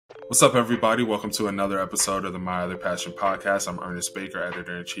What's up, everybody? Welcome to another episode of the My Other Passion podcast. I'm Ernest Baker,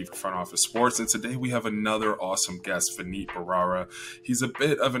 editor-in-chief of Front Office Sports, and today we have another awesome guest, Vinit Bharara. He's a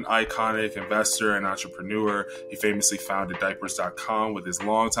bit of an iconic investor and entrepreneur. He famously founded Diapers.com with his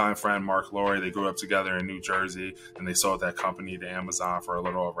longtime friend, Mark Laurie. They grew up together in New Jersey, and they sold that company to Amazon for a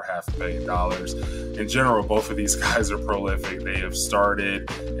little over $500 million. In general, both of these guys are prolific. They have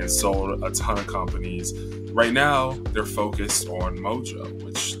started and sold a ton of companies. Right now, they're focused on Mojo,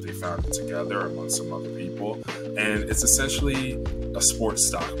 which they founded together among some other people. And it's essentially a sports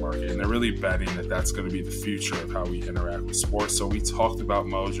stock market. And they're really betting that that's going to be the future of how we interact with sports. So we talked about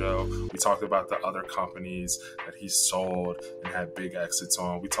Mojo. We talked about the other companies that he sold and had big exits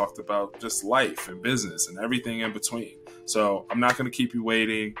on. We talked about just life and business and everything in between. So I'm not going to keep you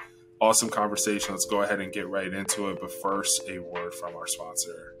waiting. Awesome conversation. Let's go ahead and get right into it. But first, a word from our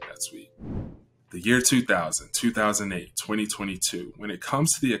sponsor, NetSuite. The year 2000, 2008, 2022, when it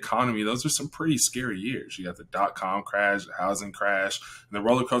comes to the economy, those are some pretty scary years. You got the dot-com crash, the housing crash, and the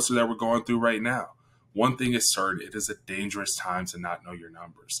roller coaster that we're going through right now. One thing is certain, it is a dangerous time to not know your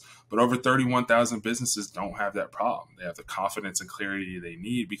numbers. But over 31,000 businesses don't have that problem. They have the confidence and clarity they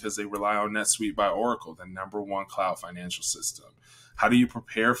need because they rely on NetSuite by Oracle, the #1 cloud financial system. How do you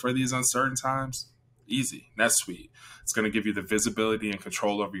prepare for these uncertain times? Easy. NetSuite. It's going to give you the visibility and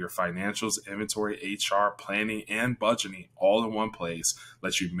control over your financials, inventory, HR, planning, and budgeting all in one place.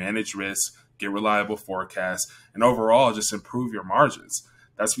 Let you manage risks, get reliable forecasts, and overall just improve your margins.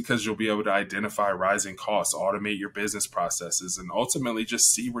 That's because you'll be able to identify rising costs, automate your business processes, and ultimately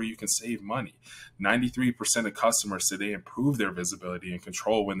just see where you can save money. 93% of customers say they improve their visibility and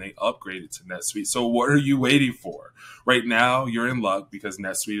control when they upgraded to NetSuite. So what are you waiting for? Right now, you're in luck because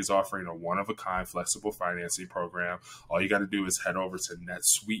NetSuite is offering a one-of-a-kind flexible financing program. All you got to do is head over to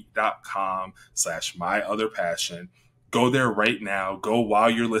netsuite.com/myotherpassion. Go there right now. Go while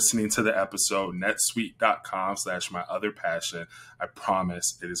you're listening to the episode, netsuite.com/myotherpassion. I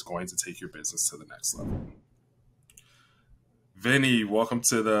promise it is going to take your business to the next level. Vinny, welcome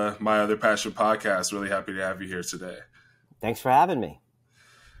to the My Other Passion podcast. Really happy to have you here today. Thanks for having me.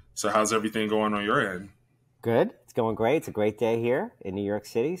 So how's everything going on your end? Good. It's going great. It's a great day here in New York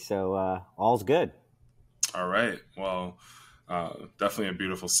City. So all's good. All right. Well, definitely a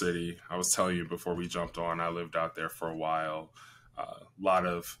beautiful city. I was telling you before we jumped on, I lived out there for a while. A lot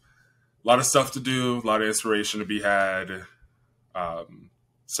of stuff to do, a lot of inspiration to be had.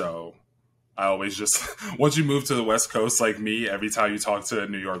 So I always just, once you move to the West Coast like me, every time you talk to a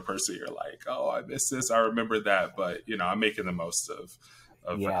New York person, you're like, oh, I miss this. I remember that. But, I'm making the most of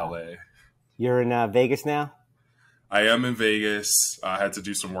LA. You're in Vegas now? I am in Vegas. I had to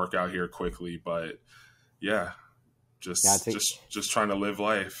do some work out here quickly, but yeah. Just trying to live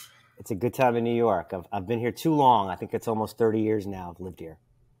life. It's a good time in New York. I've been here too long. I think it's almost 30 years now I've lived here.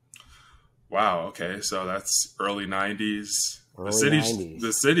 Wow. Okay. So that's early 90s. '90s.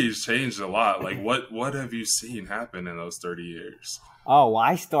 The city's changed a lot. Like what have you seen happen in those 30 years? Oh, well,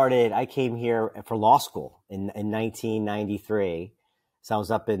 I came here for law school in 1993. So I was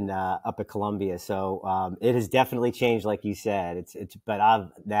up at Columbia. So it has definitely changed, like you said. But I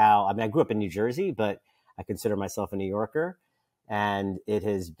grew up in New Jersey, but I consider myself a New Yorker, and it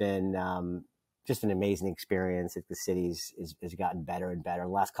has been just an amazing experience. The city has gotten better and better. The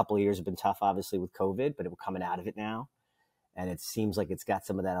last couple of years have been tough, obviously, with COVID, but we're coming out of it now. And it seems like it's got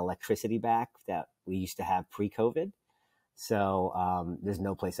some of that electricity back that we used to have pre-COVID. So there's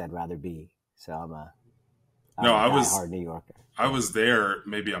no place I'd rather be. So I'm a diehard New Yorker. I was there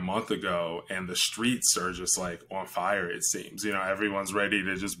maybe a month ago, and the streets are just like on fire, it seems. Everyone's ready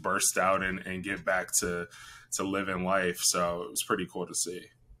to just burst out and get back to living life. So it was pretty cool to see.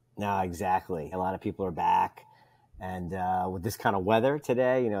 No, exactly. A lot of people are back. And with this kind of weather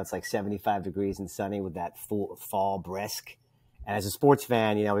today, it's like 75 degrees and sunny with that full fall brisk. And as a sports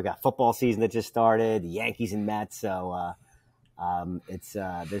fan, we got football season that just started, the Yankees and Mets. So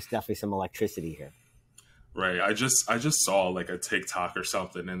there's definitely some electricity here. Right. I just saw like a TikTok or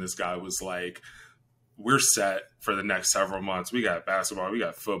something, and this guy was like, we're set for the next several months. We got basketball, we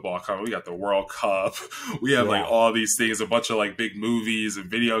got football coming, we got the World Cup, we have like all these things, a bunch of like big movies and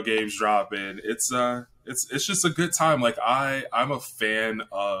video games dropping. It's just a good time. Like I'm a fan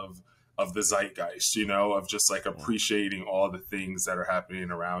of the zeitgeist, of just like appreciating all the things that are happening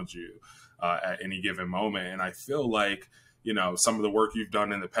around you at any given moment. And I feel like, some of the work you've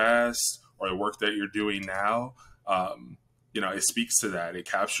done in the past or the work that you're doing now, it speaks to that. It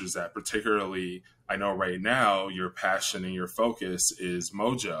captures that. Particularly, I know right now your passion and your focus is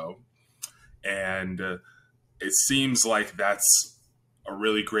Mojo. And it seems like that's a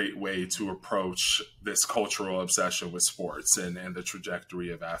really great way to approach this cultural obsession with sports and the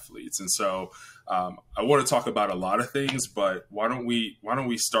trajectory of athletes. And so I want to talk about a lot of things, but why don't we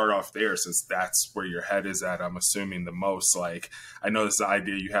start off there, since that's where your head is at, I'm assuming, the most. Like, I know this is an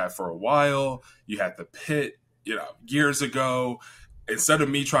idea you had for a while. You had the pit, years ago. Instead of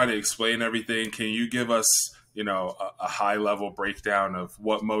me trying to explain everything, can you give us a high level breakdown of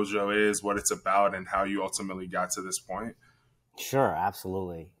what Mojo is, what it's about, and how you ultimately got to this point? Sure,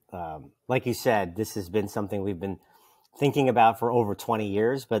 absolutely. Like you said, this has been something we've been thinking about for over 20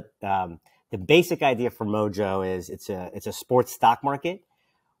 years. But the basic idea for Mojo is it's a sports stock market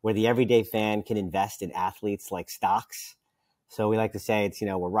where the everyday fan can invest in athletes like stocks. So we like to say it's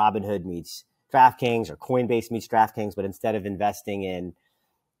where Robinhood meets DraftKings or Coinbase meets DraftKings, but instead of investing in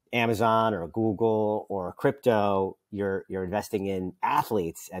Amazon or Google or crypto, you're investing in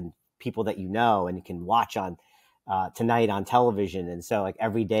athletes and people that and you can watch on tonight on television. And so like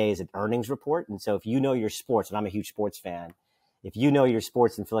every day is an earnings report. And so if you know your sports, and I'm a huge sports fan, if you know your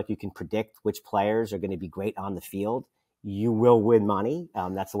sports and feel like you can predict which players are going to be great on the field, you will win money.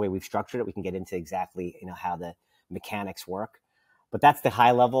 That's the way we've structured it. We can get into exactly how the mechanics work, but that's the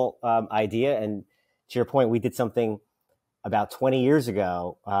high level idea. And to your point, we did something about 20 years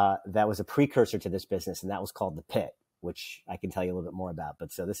ago that was a precursor to this business, and that was called the Pit, which I can tell you a little bit more about.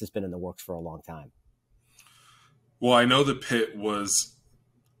 But so this has been in the works for a long time. Well, I know the Pit was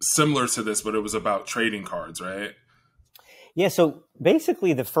similar to this, but it was about trading cards, right? Yeah. So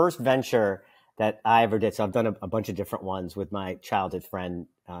basically, the first venture that I ever did. So I've done a bunch of different ones with my childhood friend,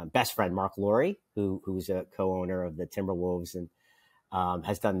 best friend, Mark Laurie, who's a co-owner of the Timberwolves and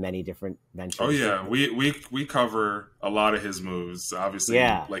has done many different ventures. Oh yeah, we cover a lot of his moves. Obviously,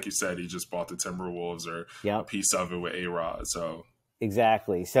 like you said, he just bought the Timberwolves or a piece of it with A-Rod. So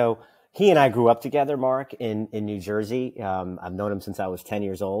exactly. So he and I grew up together, Mark, in New Jersey. I've known him since I was 10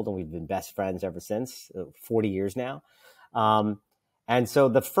 years old, and we've been best friends ever since, 40 years now. And so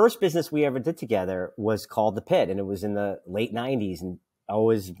the first business we ever did together was called The Pit, and it was in the late 90s. And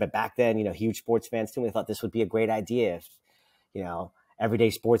but back then, huge sports fans too. We thought this would be a great idea if, everyday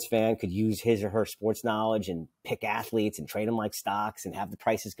sports fan could use his or her sports knowledge and pick athletes and trade them like stocks and have the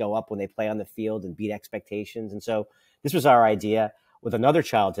prices go up when they play on the field and beat expectations. And so this was our idea with another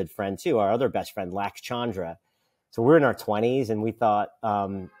childhood friend too, our other best friend, Lax Chandra. So we're in our 20s and we thought,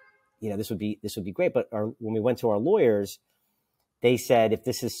 this would be great. But when we went to our lawyers, they said, if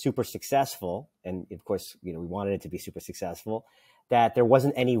this is super successful, and of course, we wanted it to be super successful, that there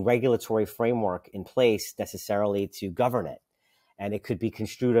wasn't any regulatory framework in place necessarily to govern it. And it could be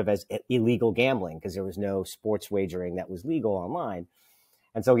construed of as illegal gambling because there was no sports wagering that was legal online.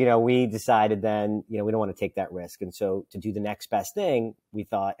 And so, we decided then, we don't want to take that risk. And so to do the next best thing, we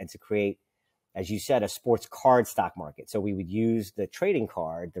thought, and to create, as you said, a sports card stock market. So we would use the trading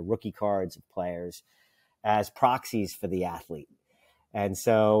card, the rookie cards of players, as proxies for the athlete. And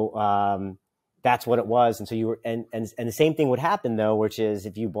so that's what it was. And so you were, and the same thing would happen though, which is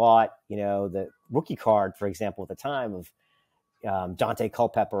if you bought, the rookie card, for example, at the time of Dante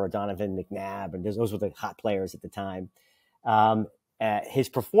Culpepper or Donovan McNabb, and those were the hot players at the time. His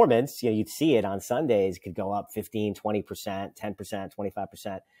performance, you'd see it on Sundays, could go up 15, 20%, 10%,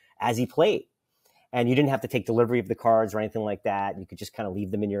 25% as he played. And you didn't have to take delivery of the cards or anything like that. You could just kind of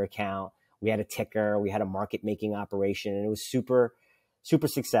leave them in your account. We had a ticker, we had a market making operation, and it was super, super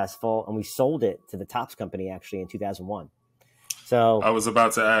successful. And we sold it to the Topps company actually in 2001. So I was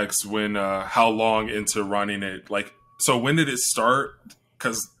about to ask how long into running it, so when did it start?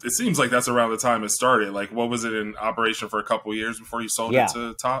 Because it seems like that's around the time it started. Like, what was it in operation for a couple of years before you sold it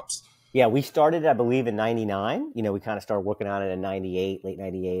to Topps? Yeah, we started, I believe, in 99. We kind of started working on it in 98, late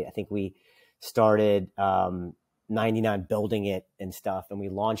 98. I think we started 99 building it and stuff. And we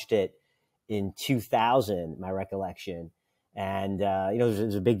launched it in 2000, my recollection. And, it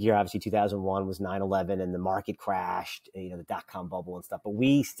was a big year. Obviously, 2001 was 9/11 and the market crashed, the dot-com bubble and stuff. But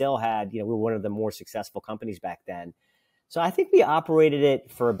we still had, we were one of the more successful companies back then. So I think we operated it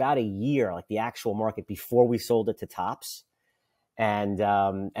for about a year, like the actual market, before we sold it to Topps. And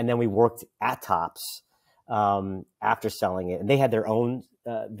then we worked at Topps after selling it. And they had their own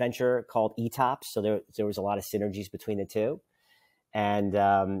venture called eTopps. So there was a lot of synergies between the two. And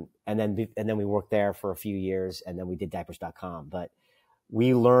then we worked there for a few years, and then we did diapers.com. But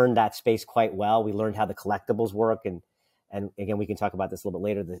we learned that space quite well. We learned how the collectibles work. And again, we can talk about this a little bit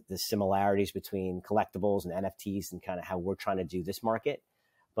later, the similarities between collectibles and NFTs and kind of how we're trying to do this market.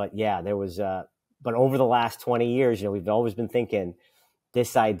 But yeah, but over the last 20 years, we've always been thinking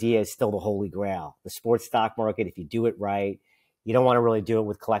this idea is still the holy grail. The sports stock market, if you do it right, you don't want to really do it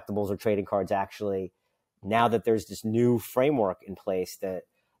with collectibles or trading cards, actually. now that there's this new framework in place, that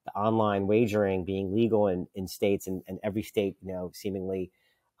the online wagering being legal in states, and every state, seemingly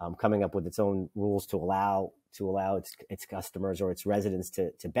coming up with its own rules to allow its customers or its residents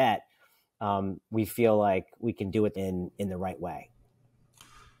to bet, we feel like we can do it in the right way.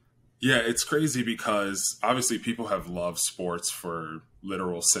 Yeah, it's crazy because obviously people have loved sports for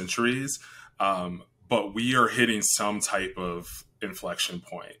literal centuries, but we are hitting some type of inflection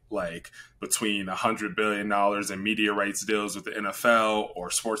point, like between $100 billion in media rights deals with the NFL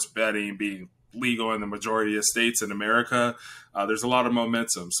or sports betting being legal in the majority of states in America. There's a lot of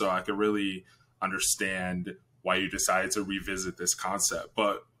momentum, so I could really understand why you decided to revisit this concept.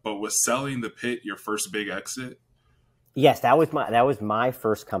 But was selling the pit your first big exit? Yes, that was my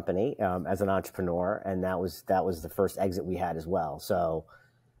first company as an entrepreneur, and that was the first exit we had as well. So,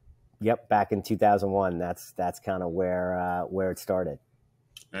 yep, back in 2001, that's kind of where it started.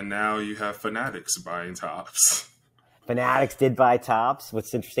 And now you have Fanatics buying Tops. Fanatics did buy Tops.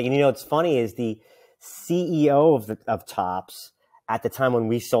 What's interesting, and what's funny is the CEO of Tops at the time when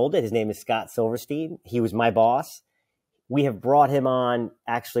we sold it. His name is Scott Silverstein. He was my boss. We have brought him on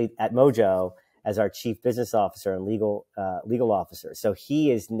actually at Mojo as our chief business officer and legal officer. So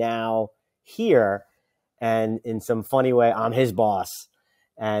he is now here, and in some funny way, I'm his boss,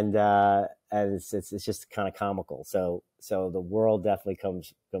 and it's just kind of comical. So the world definitely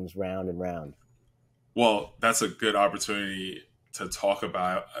comes round and round. Well, that's a good opportunity to talk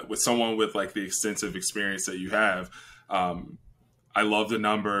about with someone with like the extensive experience that you have. I love the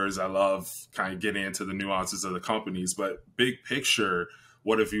numbers. I love kind of getting into the nuances of the companies, but big picture,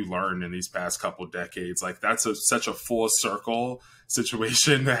 what have you learned in these past couple decades? Like that's such a full circle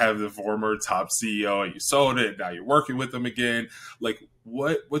situation to have the former top CEO and you sold it. Now you're working with them again. Like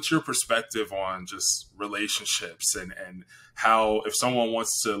what's your perspective on just relationships and how, if someone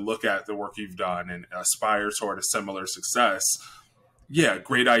wants to look at the work you've done and aspire toward a similar success, yeah,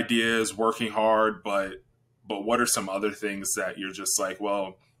 great ideas, working hard, but what are some other things that you're just like,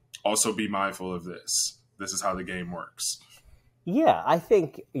 well, also be mindful of this. This is how the game works. Yeah, I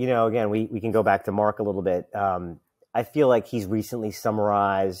think, again, we can go back to Mark a little bit. I feel like he's recently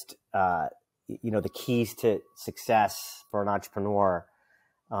summarized, the keys to success for an entrepreneur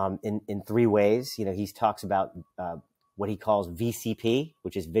in three ways. He talks about what he calls VCP,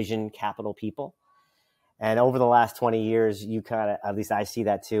 which is Vision, Capital, People. And over the last 20 years, you kind of, at least I see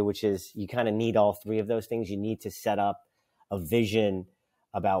that too, which is you kind of need all three of those things. You need to set up a vision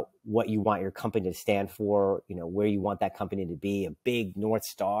about what you want your company to stand for, where you want that company to be, a big North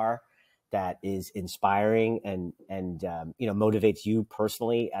Star that is inspiring and motivates you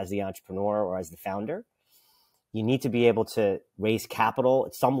personally as the entrepreneur or as the founder. You need to be able to raise capital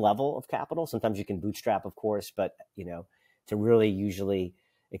at some level of capital. Sometimes you can bootstrap, of course, but to really usually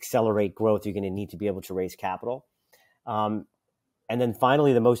accelerate growth, you're going to need to be able to raise capital. And then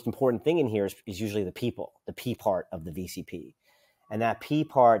finally, the most important thing in here is usually the people, the P part of the VCP. And that P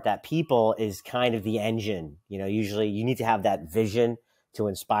part, that people, is kind of the engine. Usually you need to have that vision to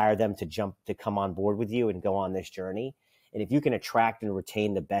inspire them to come on board with you and go on this journey. And if you can attract and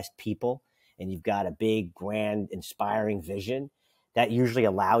retain the best people, and you've got a big, grand, inspiring vision, that usually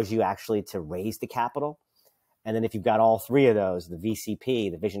allows you actually to raise the capital. And then if you've got all three of those, the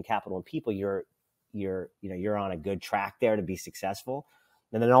VCP, the vision, capital, and people, you're on a good track there to be successful.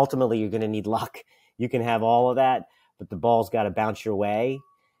 And then ultimately you're going to need luck. You can have all of that, but the ball's got to bounce your way,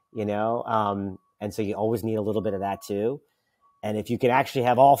 and so you always need a little bit of that too. And if you can actually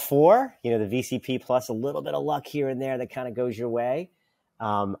have all four, the VCP plus a little bit of luck here and there that kind of goes your way,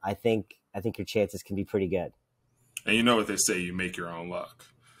 I think your chances can be pretty good. And you know what they say, you make your own luck.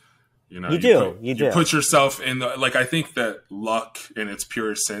 You put yourself in the, like, I think that luck in its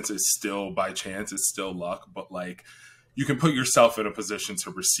purest sense is still by chance, it's still luck, but like you can put yourself in a position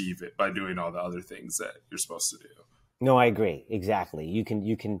to receive it by doing all the other things that you're supposed to do. No, I agree. Exactly. You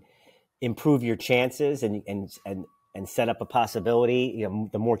can improve your chances and set up a possibility.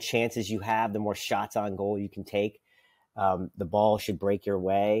 The more chances you have, the more shots on goal you can take. The ball should break your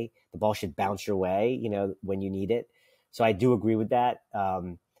way. The ball should bounce your way, when you need it. So I do agree with that,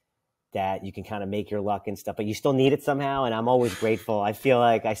 that you can kind of make your luck and stuff, but you still need it somehow. And I'm always grateful. I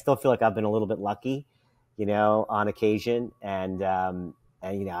still feel like I've been a little bit lucky, on occasion. And I'm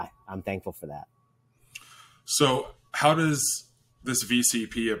thankful for that. So how does this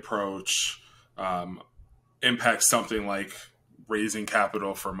VCP approach impact something like raising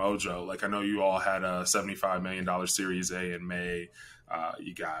capital for Mojo? Like, I know you all had a $75 million Series A in May.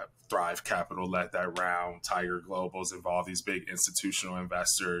 You got Thrive Capital led that round. Tiger Global's involved, these big institutional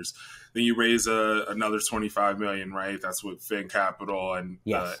investors. Then you raise another $25 million, right? That's what Fin Capital and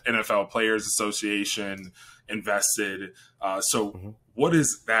Yes. the NFL Players Association invested. What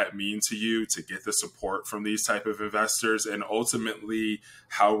does that mean to you to get the support from these type of investors? And ultimately,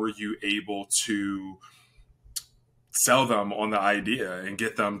 how were you able to sell them on the idea and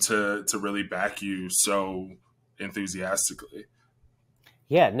get them to really back you so enthusiastically?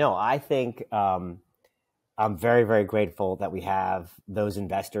 Yeah, no, I think I'm very, very grateful that we have those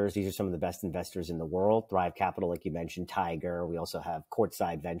investors. These are some of the best investors in the world. Thrive Capital, like you mentioned, Tiger. We also have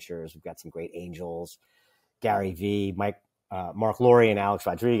Courtside Ventures. We've got some great angels. Gary V, Mark Laurie, and Alex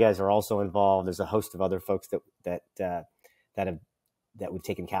Rodriguez are also involved. There's a host of other folks that we've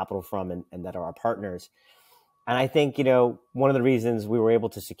taken capital from and that are our partners. And I think, one of the reasons we were able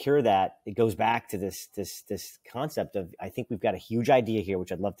to secure that, it goes back to this concept of, I think we've got a huge idea here,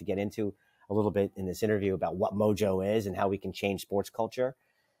 which I'd love to get into a little bit in this interview, about what Mojo is and how we can change sports culture.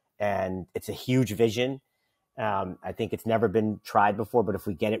 And it's a huge vision. I think it's never been tried before, but if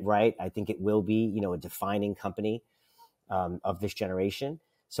we get it right, I think it will be, a defining company of this generation.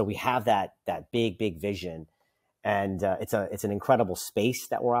 So we have that big, big vision. And it's an incredible space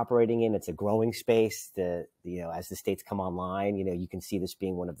that we're operating in. It's a growing space. As the states come online, you can see this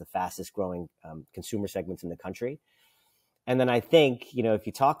being one of the fastest growing consumer segments in the country. And then I think, if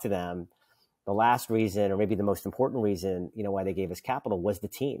you talk to them, the last reason, or maybe the most important reason, why they gave us capital was the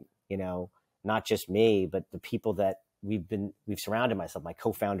team. Not just me, but the people that we've surrounded myself. My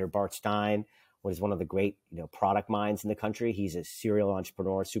co-founder Bart Stein was one of the great product minds in the country. He's a serial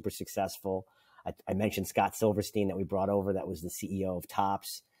entrepreneur, super successful. I mentioned Scott Silverstein that we brought over, that was the CEO of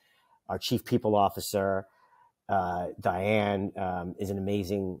Topps. Our chief people officer, Diane, is an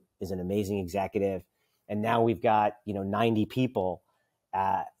amazing executive. And now we've got, 90 people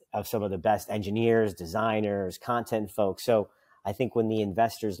of some of the best engineers, designers, content folks. So I think when the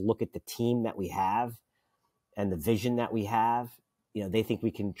investors look at the team that we have and the vision that we have, they think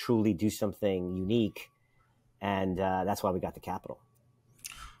we can truly do something unique. And that's why we got the capital.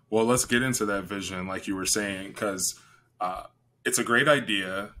 Well, let's get into that vision, like you were saying, because it's a great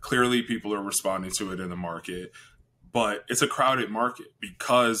idea. Clearly, people are responding to it in the market, but it's a crowded market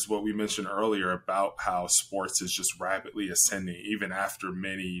because what we mentioned earlier about how sports is just rapidly ascending, even after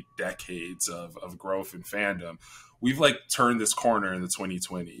many decades of growth and fandom. We've turned this corner in the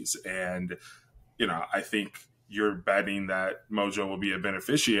 2020s. And, I think you're betting that Mojo will be a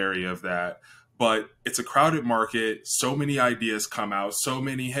beneficiary of that. But it's a crowded market. So many ideas come out. So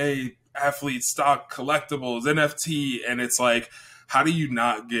many, hey, athlete stock, collectibles, NFT. And it's how do you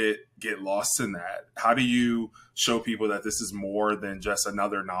not get lost in that? How do you show people that this is more than just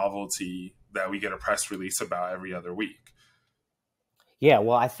another novelty that we get a press release about every other week? Yeah,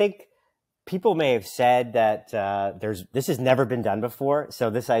 well, I think people may have said that this has never been done before.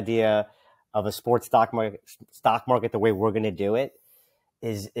 So this idea of a sports stock market the way we're going to do it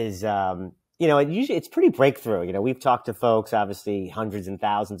is it's pretty breakthrough. We've talked to folks, obviously hundreds and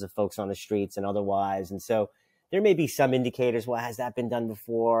thousands of folks on the streets and otherwise. And so there may be some indicators, well, has that been done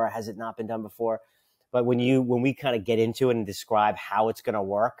before? Has it not been done before? But when we kind of get into it and describe how it's going to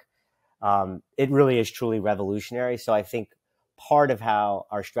work, it really is truly revolutionary. So I think part of how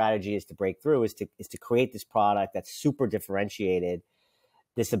our strategy is to break through is to create this product that's super differentiated,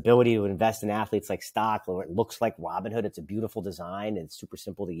 this ability to invest in athletes like stock, where it looks like Robinhood. It's a beautiful design and it's super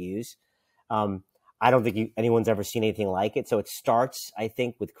simple to use. I don't think anyone's ever seen anything like it. So it starts, I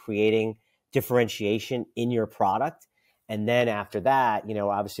think, with creating differentiation in your product. And then after that,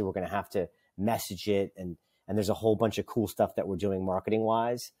 obviously we're going to have to message it. And there's a whole bunch of cool stuff that we're doing marketing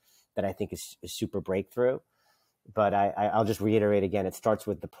wise that I think is super breakthrough. But I'll just reiterate again, it starts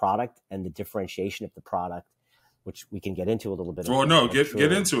with the product and the differentiation of the product, which we can get into a little bit. Well, no,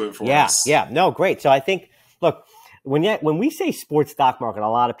 get into it for us. Yeah, no, great. So I think, look, when we say sports stock market, a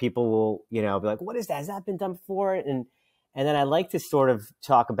lot of people will, be like, what is that? Has that been done before? And then I like to sort of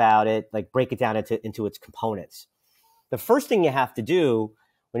talk about it, break it down into its components. The first thing you have to do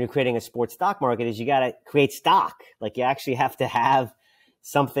when you're creating a sports stock market is you got to create stock. You actually have to have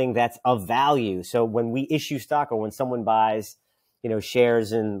something that's of value. So when we issue stock, or when someone buys,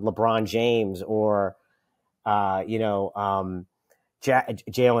 shares in LeBron James or, Jalen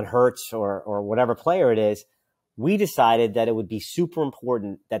Hurts or whatever player it is, we decided that it would be super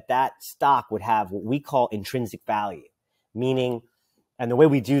important that stock would have what we call intrinsic value. Meaning, and the way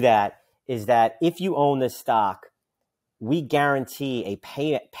we do that is that if you own this stock, we guarantee a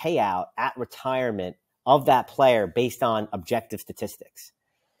payout at retirement of that player based on objective statistics.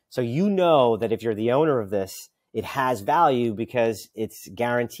 So that if you're the owner of this, it has value because it's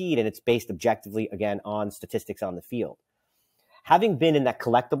guaranteed and it's based objectively, again, on statistics on the field. Having been in that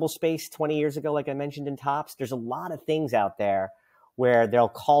collectible space 20 years ago, like I mentioned in Topps, there's a lot of things out there where they'll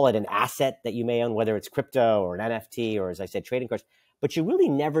call it an asset that you may own, whether it's crypto or an NFT or, as I said, trading cards. But you really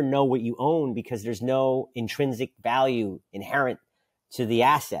never know what you own because there's no intrinsic value inherent to the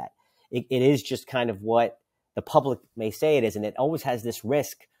asset. It is just kind of what the public may say it is, and it always has this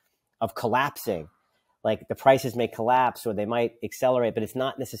risk of collapsing. Like the prices may collapse or they might accelerate, but it's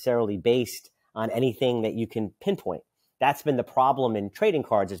not necessarily based on anything that you can pinpoint. That's been the problem in trading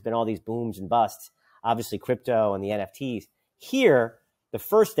cards. There's been all these booms and busts, obviously crypto and the NFTs. Here, the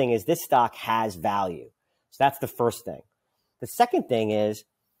first thing is this stock has value. So that's the first thing. The second thing is,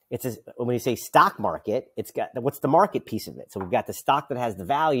 when you say stock market, it's got what's the market piece of it. So we've got the stock that has the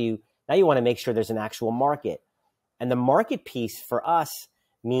value. Now you want to make sure there's an actual market. And the market piece for us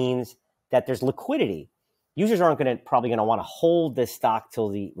means that there's liquidity. Users aren't probably going to want to hold this stock till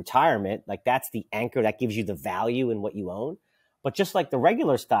the retirement. Like that's the anchor that gives you the value in what you own. But just like the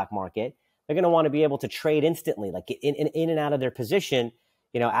regular stock market, they're going to want to be able to trade instantly, like in and out of their position,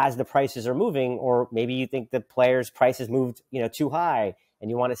 as the prices are moving, or maybe you think the player's prices moved, too high and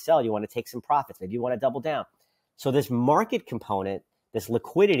you want to sell, you want to take some profits, maybe you want to double down. So this market component, this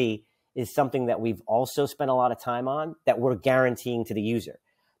liquidity is something that we've also spent a lot of time on that we're guaranteeing to the user.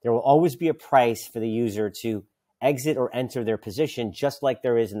 There will always be a price for the user to exit or enter their position, just like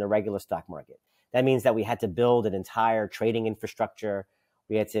there is in the regular stock market. That means that we had to build an entire trading infrastructure.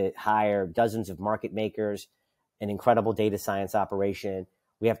 We had to hire dozens of market makers, an incredible data science operation.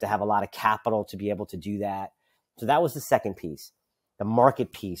 We have to have a lot of capital to be able to do that. So that was the second piece, the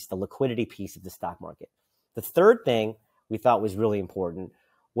market piece, the liquidity piece of the stock market. The third thing we thought was really important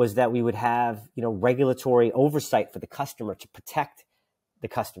was that we would have, regulatory oversight for the customer to protect the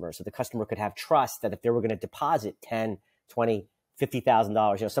customer. So the customer could have trust that if they were going to deposit $10, $20,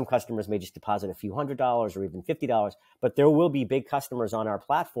 $50,000, some customers may just deposit a few $100s or even $50, but there will be big customers on our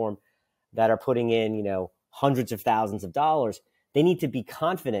platform that are putting in, hundreds of thousands of dollars. They need to be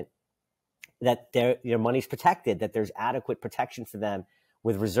confident that their money's protected, that there's adequate protection for them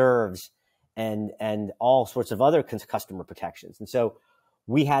with reserves and all sorts of other customer protections. And so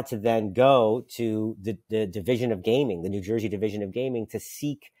we had to then go to the Division of Gaming, the New Jersey Division of Gaming, to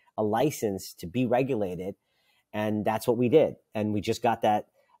seek a license to be regulated. And that's what we did. And we just got that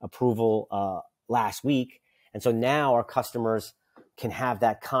approval last week. And so now our customers can have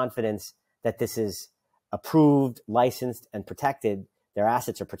that confidence that this is approved, licensed, and protected. Their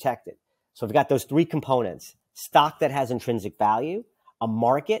assets are protected. So we've got those three components: stock that has intrinsic value, a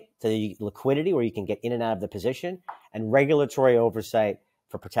market, the liquidity where you can get in and out of the position, and regulatory oversight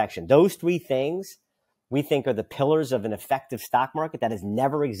for protection. Those three things we think are the pillars of an effective stock market that has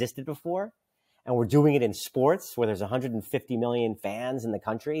never existed before. And we're doing it in sports where there's 150 million fans in the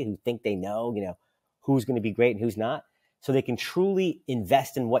country who think they know, who's going to be great and who's not. So they can truly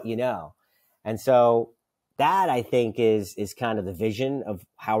invest in what you know. And so that, I think, is kind of the vision of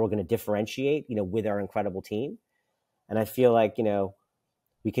how we're going to differentiate, with our incredible team. And I feel like,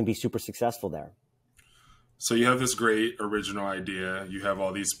 we can be super successful there. So you have this great original idea. You have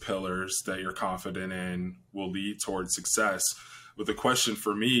all these pillars that you're confident in will lead towards success. But the question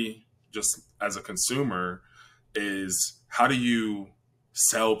for me, just as a consumer, is how do you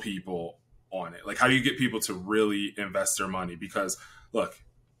sell people on it? Like, how do you get people to really invest their money? Because look,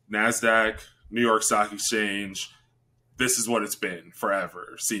 NASDAQ, New York Stock Exchange, this is what it's been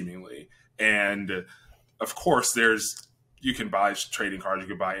forever, seemingly. And of course, you can buy trading cards, you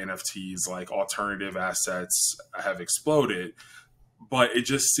can buy NFTs, like alternative assets have exploded. But it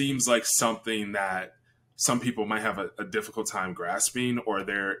just seems like something that some people might have a difficult time grasping, or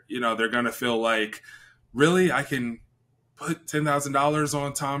they're going to feel like, really, I can put $10,000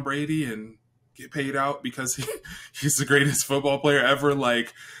 on Tom Brady and get paid out because he's the greatest football player ever.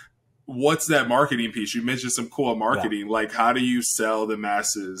 Like, what's that marketing piece? You mentioned some cool marketing. Yeah. Like, how do you sell the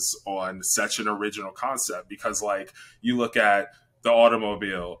masses on such an original concept? Because, like, you look at the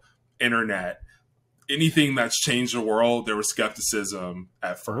automobile, internet, anything that's changed the world, there was skepticism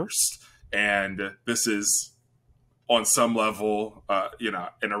at first. And this is, on some level,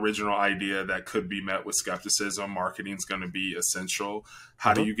 an original idea that could be met with skepticism. Marketing is going to be essential.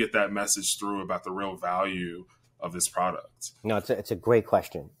 How do you get that message through about the real value of this product? No, it's a great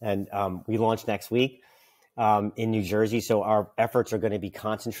question. And we launch next week in New Jersey. So our efforts are going to be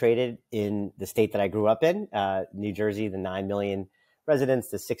concentrated in the state that I grew up in, New Jersey, the 9 million residents,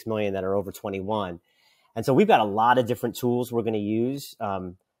 the 6 million that are over 21. And so we've got a lot of different tools we're going to use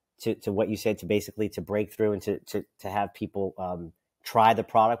to what you said, to basically to break through and to have people try the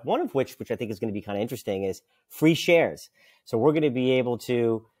product. One of which I think is going to be kind of interesting, is free shares. So we're going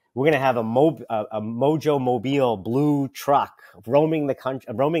to have a Mojo Mobile blue truck roaming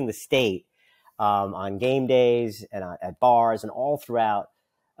the state on game days and at bars and all throughout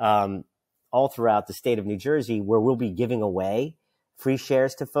the state of New Jersey, where we'll be giving away free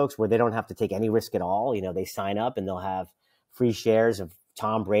shares to folks where they don't have to take any risk at all. They sign up and they'll have free shares of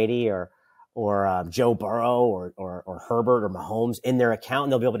Tom Brady or Joe Burrow or Herbert or Mahomes in their account,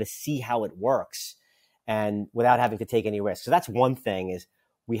 and they'll be able to see how it works and without having to take any risk. So that's one thing, is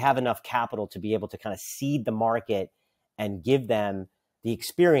we have enough capital to be able to kind of seed the market and give them the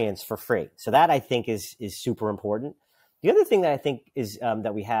experience for free. So that, I think, is super important. The other thing that I think is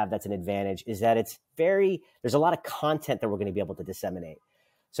that we have that's an advantage is that there's a lot of content that we're going to be able to disseminate.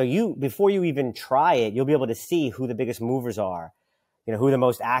 So before you even try it, you'll be able to see who the biggest movers are, who the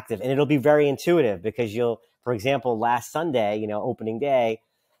most active, and it'll be very intuitive because for example, last Sunday, opening day,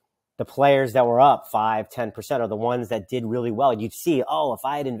 the players that were up 5-10% are the ones that did really well. You'd see, if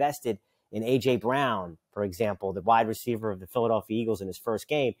I had invested in A.J. Brown, for example, the wide receiver of the Philadelphia Eagles in his first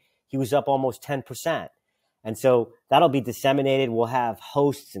game, he was up almost 10%. And so that'll be disseminated. We'll have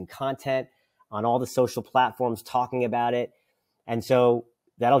hosts and content on all the social platforms talking about it. And so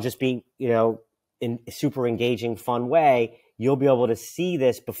that'll just be, in a super engaging, fun way. You'll be able to see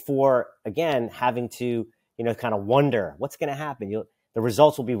this before, again, having to, kind of wonder what's going to happen. The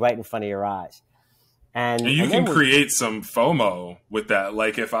results will be right in front of your eyes. And you can create some FOMO with that.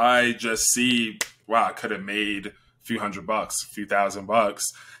 Like if I just see, wow, I could have made a few $100, a few $1,000,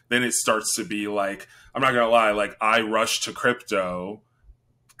 then it starts to be like, I'm not going to lie, like I rushed to crypto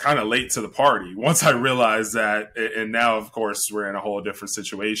kind of late to the party once I realized that. And now, of course, we're in a whole different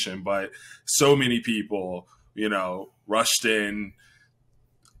situation, but so many people, rushed in.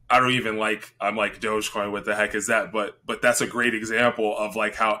 I'm like Dogecoin, what the heck is that? But that's a great example of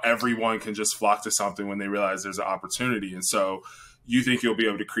like how everyone can just flock to something when they realize there's an opportunity. And so you think you'll be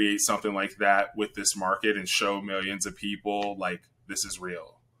able to create something like that with this market and show millions of people like this is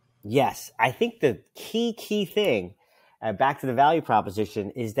real? Yes. I think the key thing, back to the value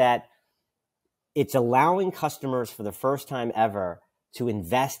proposition, is that it's allowing customers for the first time ever to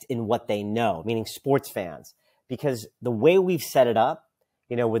invest in what they know, meaning sports fans, because the way we've set it up,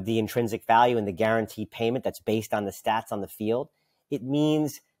 with the intrinsic value and the guaranteed payment that's based on the stats on the field, it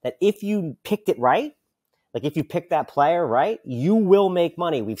means that if you picked it right, like if you pick that player right, you will make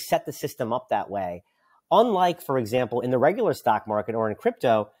money. We've set the system up that way. Unlike, for example, in the regular stock market or in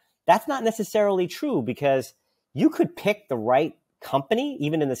crypto, that's not necessarily true, because you could pick the right company,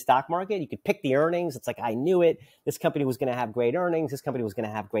 even in the stock market. You could pick the earnings. It's like, I knew it. This company was going to have great earnings. This company was going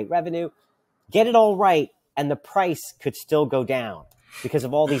to have great revenue. Get it all right, and the price could still go down because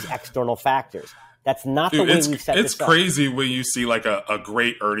of all these external factors. That's not the way we've set this up. It's crazy when you see like a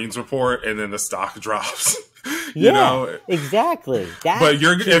great earnings report and then the stock drops. Exactly. But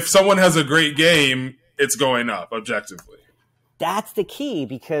if someone has a great game, it's going up objectively. That's the key,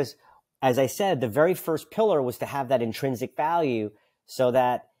 because as I said, the very first pillar was to have that intrinsic value, so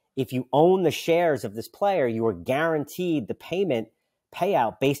that if you own the shares of this player, you are guaranteed the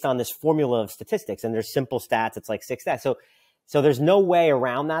payout based on this formula of statistics. And there's simple stats. It's like 6 stats. So there's no way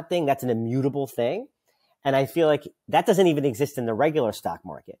around that thing. That's an immutable thing. And I feel like that doesn't even exist in the regular stock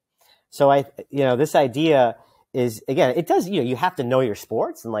market. So this idea is, again, it does, you have to know your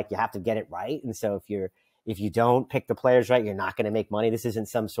sports, and like you have to get it right. And so if you don't pick the players right, you're not going to make money. This isn't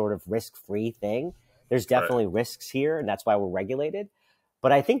some sort of risk-free thing. There's definitely risks here, and that's why we're regulated.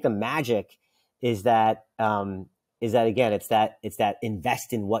 But I think the magic is that again, it's that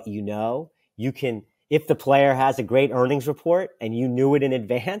invest in what you know. You can, if the player has a great earnings report and you knew it in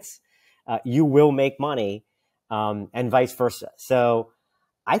advance, you will make money, and vice versa. So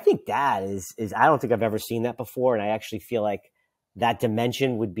I think that is I don't think I've ever seen that before, and I actually feel like that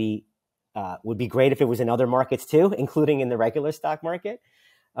dimension would be great if it was in other markets too, including in the regular stock market.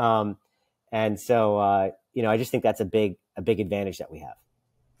 And so I just think that's a big advantage that we have.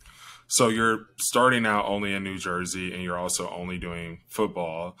 So you're starting out only in New Jersey, and you're also only doing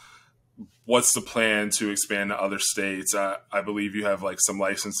football. What's the plan to expand to other states? I believe you have like some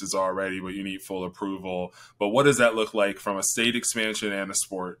licenses already, but you need full approval. But what does that look like from a state expansion and a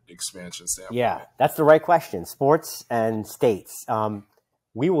sport expansion standpoint? Yeah, that's the right question. Sports and states.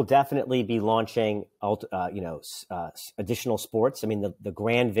 We will definitely be launching, additional sports. I mean, the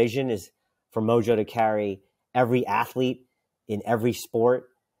grand vision is for Mojo to carry every athlete in every sport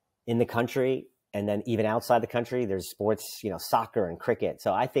in the country. And then even outside the country, there's sports, soccer and cricket.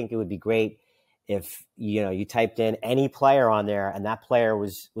 So I think it would be great if, you typed in any player on there and that player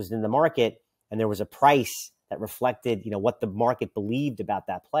was in the market and there was a price that reflected, what the market believed about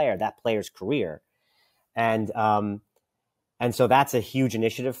that player's career. And so that's a huge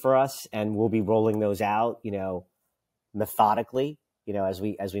initiative for us, and we'll be rolling those out, methodically, as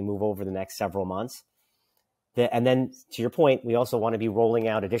we move over the next several months. And then, to your point, we also want to be rolling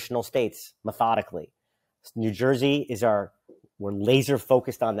out additional states methodically. New Jersey we're laser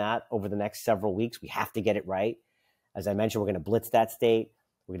focused on that over the next several weeks. We have to get it right. As I mentioned, we're going to blitz that state.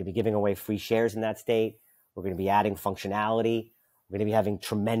 We're going to be giving away free shares in that state. We're going to be adding functionality. We're going to be having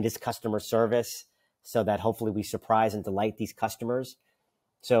tremendous customer service so that hopefully we surprise and delight these customers.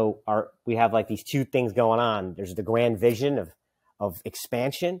 So we have like these two things going on. There's the grand vision of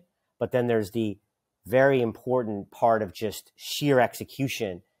expansion, but then there's the very important part of just sheer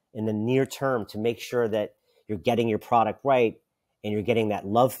execution in the near term to make sure that you're getting your product right and you're getting that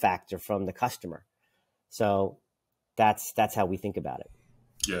love factor from the customer. So that's how we think about it.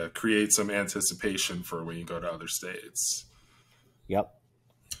 Yeah, create some anticipation for when you go to other states. Yep.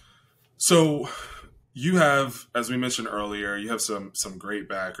 So you have, as we mentioned earlier, you have some great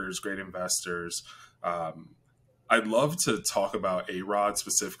backers, great investors. I'd love to talk about A-Rod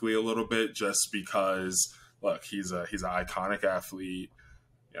specifically a little bit, just because, look, he's an iconic athlete.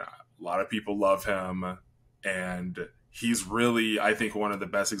 Yeah, a lot of people love him, and he's really, I think, one of the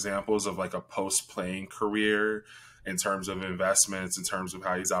best examples of like a post-playing career in terms of investments, in terms of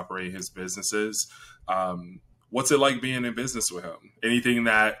how he's operating his businesses. What's it like being in business with him? Anything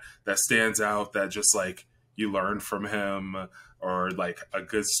that stands out that just like you learned from him, or like a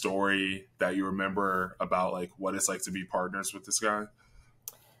good story that you remember about like what it's like to be partners with this guy?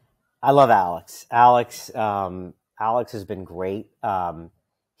 I love Alex. Alex has been great.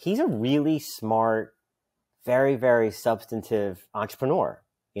 He's a really smart, very, very substantive entrepreneur.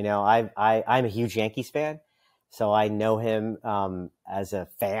 I'm a huge Yankees fan, so I know him as a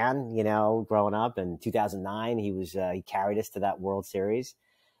fan. Growing up in 2009, he carried us to that World Series.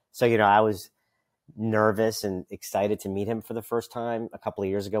 So I was nervous and excited to meet him for the first time a couple of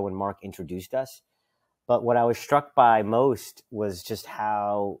years ago when Mark introduced us. But what I was struck by most was just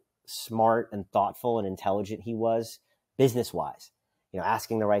how smart and thoughtful and intelligent he was business-wise.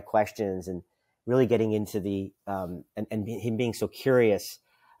 Asking the right questions and really getting into the and him being so curious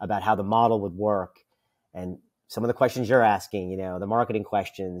about how the model would work, and some of the questions you're asking, the marketing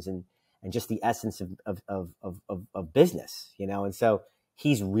questions and just the essence of business, And so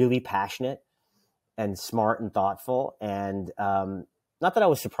he's really passionate and smart and thoughtful. And not that I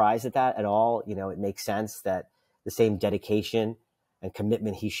was surprised at that at all. It makes sense that the same dedication and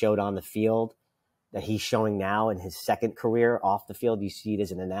commitment he showed on the field that he's showing now in his second career off the field. You see it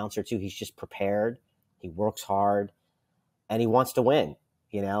as an announcer too. He's just prepared. He works hard and he wants to win,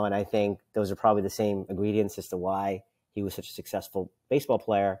 and I think those are probably the same ingredients as to why he was such a successful baseball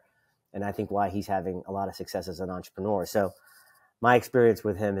player. And I think why he's having a lot of success as an entrepreneur. So my experience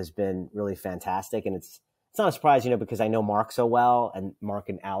with him has been really fantastic. And it's not a surprise, because I know Mark so well, and Mark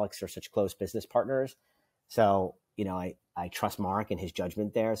and Alex are such close business partners. So, I trust Mark and his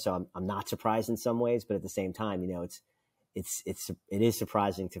judgment there. So I'm not surprised in some ways, but at the same time, it is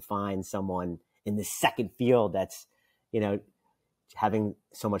surprising to find someone in the second field that's, having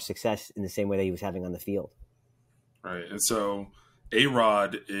so much success in the same way that he was having on the field. Right. And so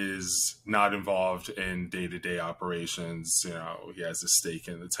A-Rod is not involved in day-to-day operations. He has a stake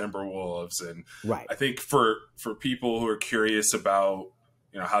in the Timberwolves. And right. I think for people who are curious about,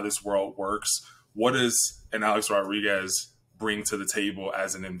 how this world works, what does an Alex Rodriguez bring to the table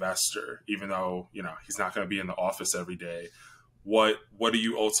as an investor, even though, he's not going to be in the office every day? What do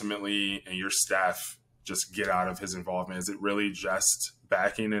you ultimately and your staff just get out of his involvement? Is it really just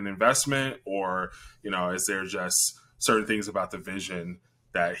backing an investment, or, is there just certain things about the vision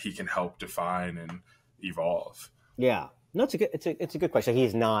that he can help define and evolve? Yeah, no, it's a good question. He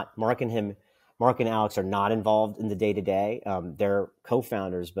is not. Mark and Alex are not involved in the day-to-day. They're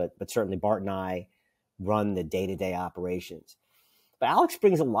co-founders, but certainly Bart and I run the day-to-day operations. But Alex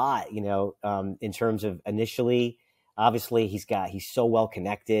brings a lot, in terms of initially, obviously he's so well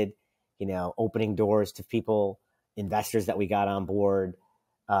connected, opening doors to people, investors that we got on board,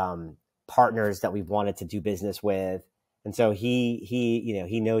 partners that we've wanted to do business with. And so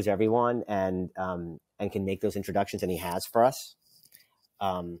he knows everyone and can make those introductions, and he has for us.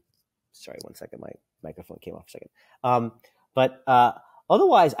 Sorry, 1 second. My microphone came off a second. But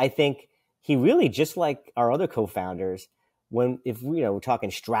otherwise, I think he really, just like our other co-founders, if we're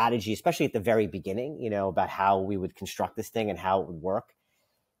talking strategy, especially at the very beginning, about how we would construct this thing and how it would work,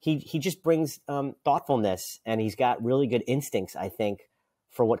 he just brings thoughtfulness, and he's got really good instincts, I think,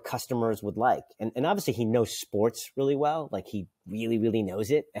 for what customers would like. And obviously he knows sports really well. Like, he really, really knows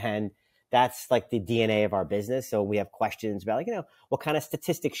it. And that's like the DNA of our business. So we have questions about, like, what kind of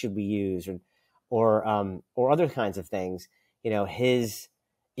statistics should we use, or other kinds of things. His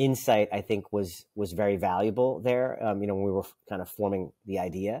insight, I think, was very valuable there. When we were kind of forming the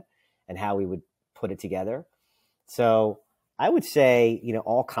idea and how we would put it together. So I would say,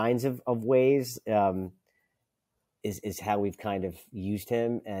 all kinds of ways is how we've kind of used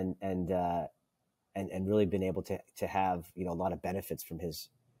him and really been able to have, a lot of benefits from his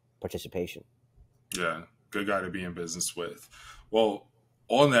participation. Yeah, good guy to be in business with. Well,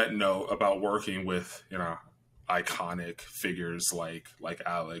 on that note about working with, iconic figures like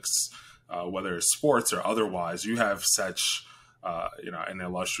Alex, whether it's sports or otherwise, you have such, an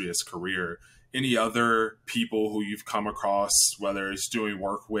illustrious career. Any other people who you've come across, whether it's doing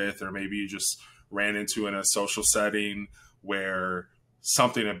work with, or maybe you just ran into in a social setting where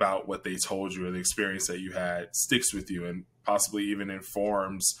something about what they told you or the experience that you had sticks with you and possibly even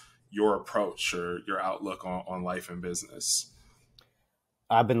informs your approach or your outlook on life and business?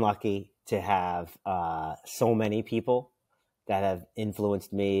 I've been lucky to have so many people that have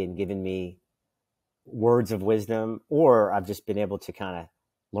influenced me and given me words of wisdom, or I've just been able to kind of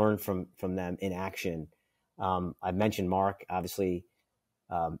learn from them in action. I mentioned Mark, obviously,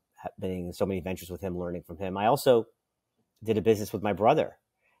 been in so many ventures with him, learning from him. I also did a business with my brother,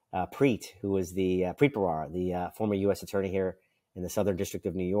 Preet, who was the Preet Bharara, the former U.S. attorney here in the Southern District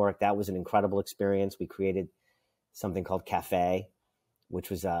of New York. That was an incredible experience. We created something called Cafe, which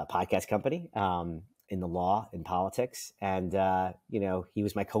was a podcast company in the law, in politics. And, he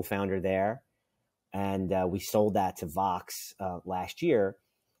was my co-founder there. And we sold that to Vox last year,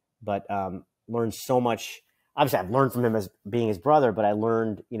 but learned so much. Obviously, I've learned from him as being his brother, but I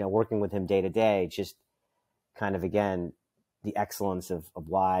learned, working with him day to day, just kind of, again, the excellence of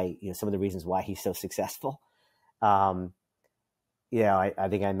why, some of the reasons why he's so successful. I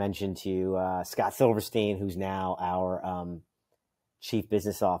think I mentioned to you, Scott Silverstein, who's now our chief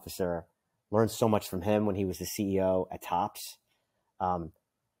business officer. Learned so much from him when he was the CEO at Topps.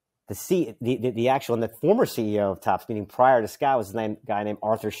 The actual and the former CEO of Topps, meaning prior to Scott, was a guy named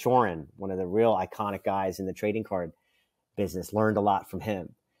Arthur Shorin, one of the real iconic guys in the trading card business. Learned a lot from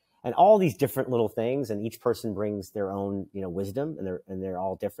him, and all these different little things. And each person brings their own, wisdom, and they're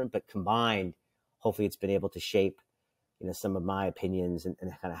all different. But combined, hopefully, it's been able to shape, some of my opinions and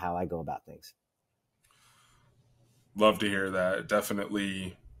kind of how I go about things. Love to hear that.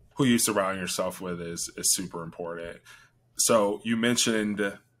 Definitely, who you surround yourself with is super important. So you mentioned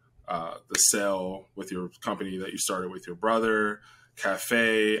the sale with your company that you started with your brother,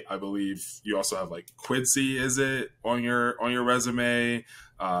 Cafe. I believe you also have like Quidsi, is it, on your resume?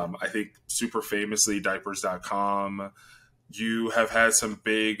 I think super famously diapers.com. You have had some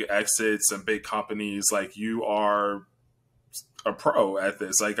big exits and big companies. Like, you are a pro at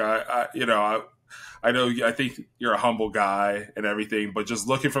this. Like, I think you're a humble guy and everything, but just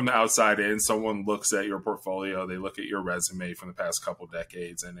looking from the outside in, someone looks at your portfolio, they look at your resume from the past couple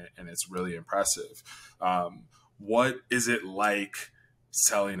decades, and it's really impressive. What is it like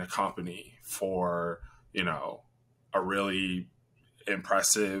selling a company for, a really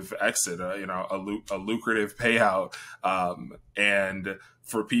impressive exit, a lucrative payout, and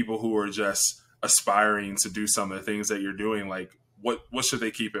for people who are just aspiring to do some of the things that you're doing, like, what should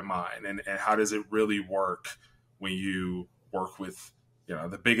they keep in mind, and how does it really work when you work with,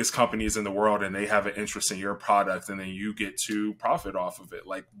 the biggest companies in the world, and they have an interest in your product, and then you get to profit off of it?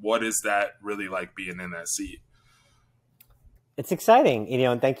 Like, what is that really like, being in that seat? It's exciting,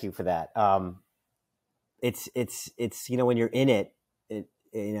 and thank you for that. It's when you're in it,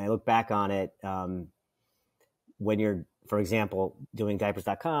 I look back on it, when you're, for example, doing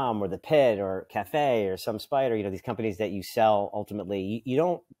diapers.com or the Pit or Cafe or some Spider, these companies that you sell, ultimately, you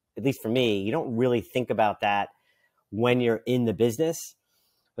don't, at least for me, you don't really think about that when you're in the business.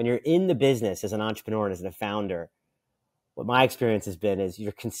 When you're in the business as an entrepreneur and as a founder, what my experience has been is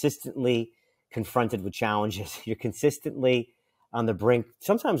you're consistently confronted with challenges. You're consistently on the brink,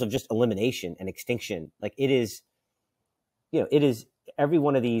 sometimes, of just elimination and extinction. Like, it is every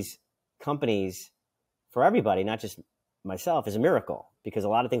one of these companies, for everybody, not just myself, is a miracle, because a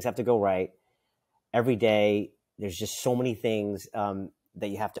lot of things have to go right every day. There's just so many things that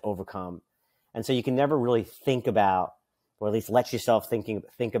you have to overcome. And so you can never really think about, or at least let yourself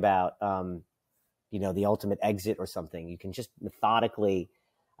think about, the ultimate exit or something. You can just methodically,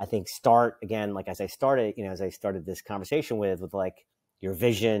 I think, start again, like as I started this conversation with like your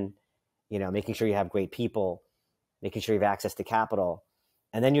vision, making sure you have great people, making sure you have access to capital.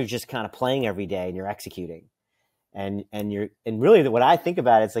 And then you're just kind of playing every day, and you're executing. And really what I think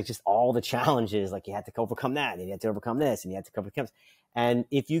about, it's like just all the challenges, like you had to overcome that, and you had to overcome this, and you had to overcome this. And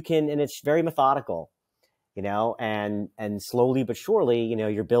if you can, and it's very methodical, and slowly but surely,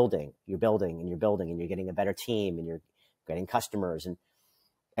 you're building, and you're getting a better team, and you're getting customers. And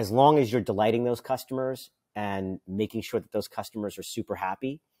as long as you're delighting those customers and making sure that those customers are super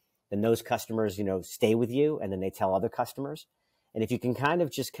happy, then those customers, stay with you, and then they tell other customers. And if you can kind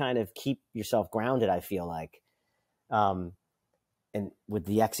of keep yourself grounded, I feel like, and with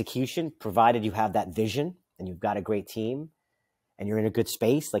the execution, provided you have that vision and you've got a great team and you're in a good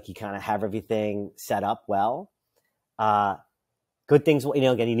space, like you kind of have everything set up well, good things,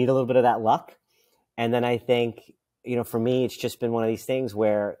 again, you need a little bit of that luck. And then I think, for me, it's just been one of these things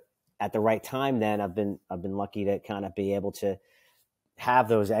where at the right time, then I've been lucky to kind of be able to have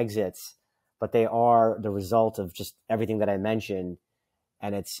those exits, but they are the result of just everything that I mentioned.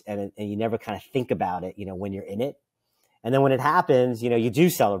 And and you never kind of think about it, when you're in it. And then when it happens, you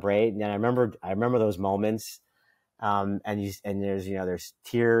do celebrate. And I remember those moments. And there's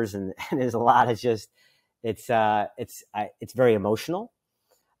tears and there's a lot of just, it's very emotional.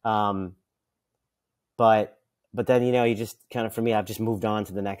 But then, you just kind of, for me, I've just moved on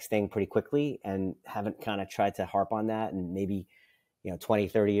to the next thing pretty quickly and haven't kind of tried to harp on that. And maybe, 20,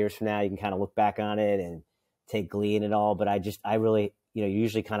 30 years from now, you can kind of look back on it and take glee in it all. But I really,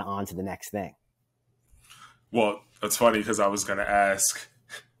 usually kind of on to the next thing. Well, it's funny because I was going to ask,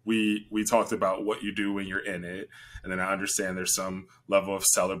 we talked about what you do when you're in it. And then I understand there's some level of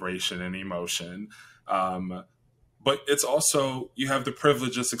celebration and emotion. But it's also, you have the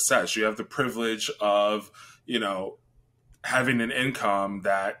privilege of success. You have the privilege of, having an income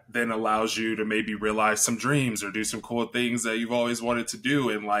that then allows you to maybe realize some dreams or do some cool things that you've always wanted to do.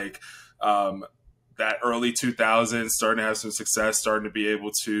 And that early 2000s, starting to have some success, starting to be able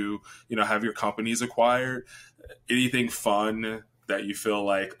to, have your companies acquired. Anything fun that you feel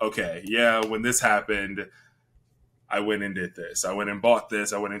like, okay, yeah, when this happened, I went and did this. I went and bought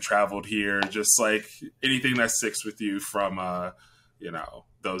this. I went and traveled here. Just like anything that sticks with you from,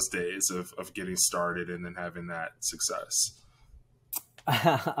 those days of getting started and then having that success.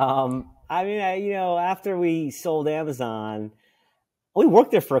 After we sold Amazon, we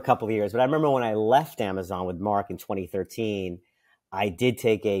worked there for a couple of years, but I remember when I left Amazon with Mark in 2013, I did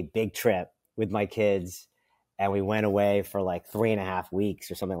take a big trip with my kids, and we went away for like 3.5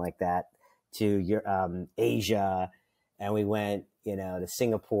 weeks or something like that to Asia, and we went, to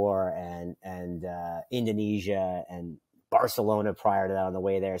Singapore and Indonesia and Barcelona prior to that on the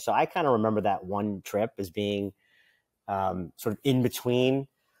way there. So I kind of remember that one trip as being sort of in between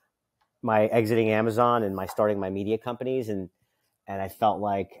my exiting Amazon and my starting my media companies, and I felt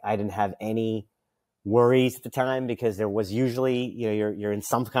like I didn't have any worries at the time because there was usually, you're in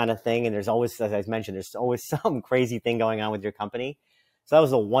some kind of thing, and there's always, as I mentioned, there's always some crazy thing going on with your company. So that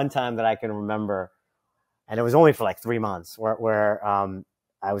was the one time that I can remember, and it was only for like 3 months where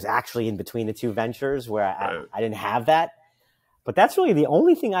I was actually in between the two ventures where I didn't have that. But that's really the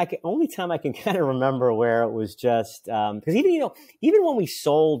only time I can kind of remember where it was just because even when we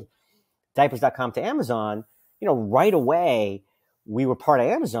sold diapers.com to Amazon, right away we were part of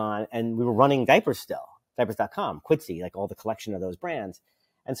Amazon and we were running diapers still, diapers.com, Quidsi, like all the collection of those brands.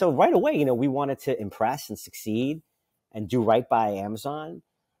 And so right away, we wanted to impress and succeed and do right by Amazon.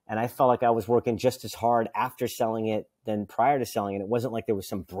 And I felt like I was working just as hard after selling it than prior to selling it. It wasn't like there was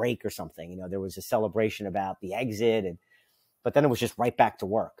some break or something. There was a celebration about the exit, but then it was just right back to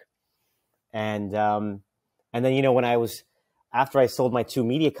work. And then, after I sold my 2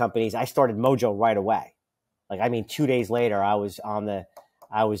 media companies, I started Mojo right away. 2 days later, I was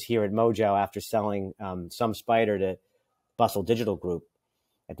here at Mojo after selling Some Spider to Bustle Digital Group.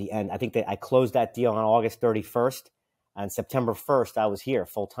 At the end, I think that I closed that deal on August 31st. On September 1st, I was here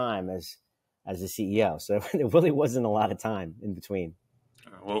full time as the CEO. So there really wasn't a lot of time in between.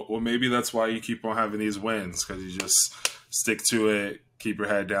 Well, maybe that's why you keep on having these wins, because you just stick to it, keep your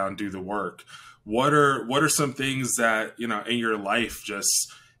head down, do the work. What are some things that, in your life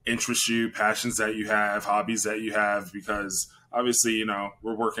just interest you, passions that you have, hobbies that you have? Because obviously,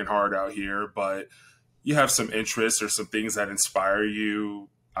 we're working hard out here, but you have some interests or some things that inspire you,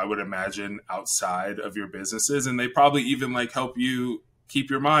 I would imagine, outside of your businesses. And they probably even help you keep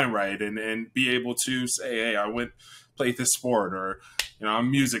your mind right and be able to say, hey, I went play this sport, or, I'm a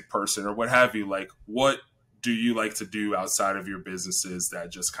music person or what have you. What do you like to do outside of your businesses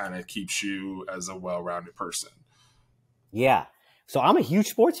that just kind of keeps you as a well-rounded person? Yeah. So I'm a huge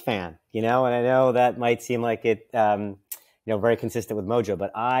sports fan, and I know that might seem like it, very consistent with Mojo,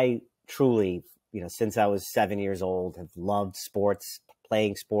 but I truly, since I was 7 years old, have loved sports,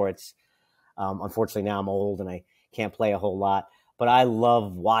 playing sports. Unfortunately, now I'm old and I can't play a whole lot, but I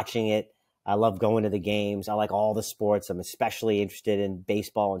love watching it. I love going to the games. I like all the sports. I'm especially interested in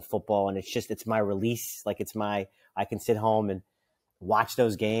baseball and football. And it's my release. Like I can sit home and watch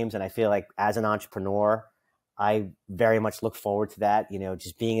those games. And I feel like as an entrepreneur, I very much look forward to that,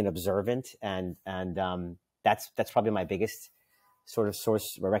 just being an observant. And that's probably my biggest sort of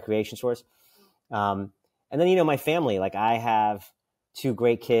source, or recreation source. And then, my family, like I have two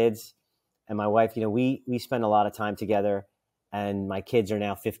great kids and my wife, we spend a lot of time together, and my kids are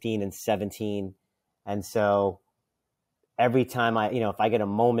now 15 and 17. And so every time if I get a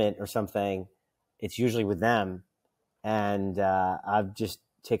moment or something, it's usually with them. And I've just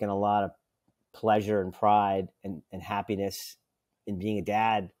taken a lot of pleasure and pride and happiness in being a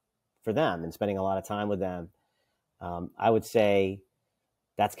dad for them and spending a lot of time with them. I would say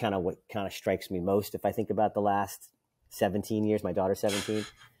that's kind of what kind of strikes me most if I think about the last 17 years. My daughter's 17.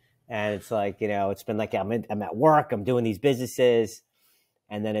 And it's like, it's been like I'm at work, I'm doing these businesses,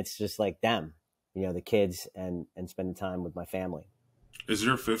 and then it's just like them, the kids and spending time with my family. Is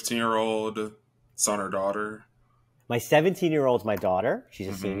your 15-year-old son or daughter? My 17-year-old's my daughter. She's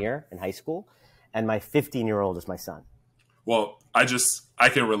a senior in high school. And my 15-year-old is my son. Well, I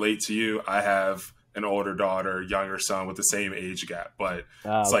can relate to you. I have an older daughter, younger son with the same age gap, but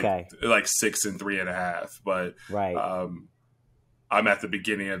it's like 6 and 3.5. But right. I'm at the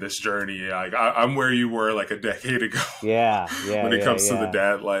beginning of this journey. Like I'm where you were like a decade ago. Yeah. When it comes to the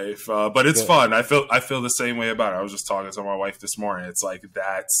dad life, but it's fun. I feel the same way about it. I was just talking to my wife this morning. It's like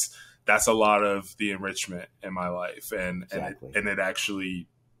that's a lot of the enrichment in my life, and it actually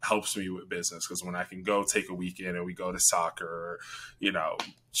helps me with business, because when I can go take a weekend and we go to soccer, or,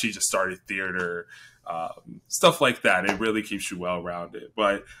 she just started theater, stuff like that. It really keeps you well rounded.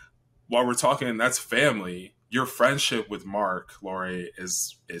 But while we're talking, that's family. Your friendship with Mark Lore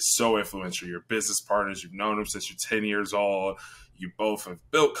is so influential. Your business partners, you've known him since you're 10 years old. You both have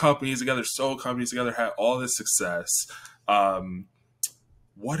built companies together, sold companies together, had all this success.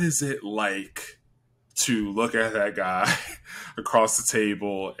 What is it like to look at that guy across the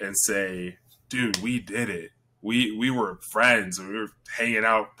table and say, dude, we did it. We were friends. We were hanging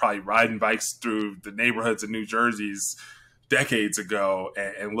out, probably riding bikes through the neighborhoods of New Jersey's decades ago,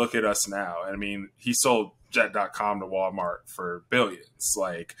 and look at us now. I mean, he sold Jet.com to Walmart for billions.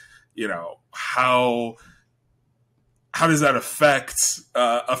 Like, how does that affect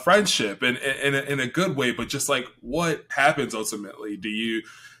a friendship in a good way? But just like, what happens ultimately? Do you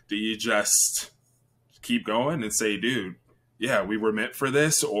just keep going and say, dude, yeah, we were meant for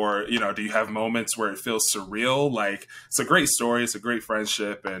this? Or, do you have moments where it feels surreal? Like, it's a great story. It's a great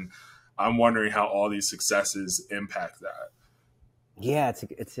friendship. And I'm wondering how all these successes impact that. Yeah,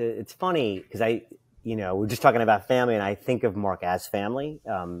 it's funny because we're just talking about family, and I think of Mark as family,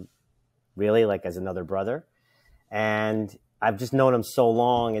 really, like as another brother. And I've just known him so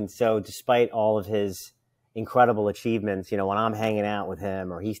long. And so despite all of his incredible achievements, when I'm hanging out with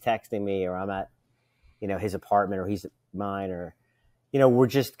him, or he's texting me, or I'm at, his apartment, or he's at mine, or, we're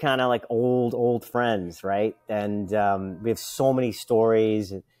just kind of like old friends. Right. And we have so many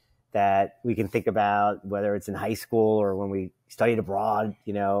stories that we can think about, whether it's in high school or when we studied abroad,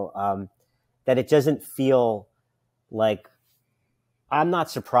 that it doesn't feel like, I'm not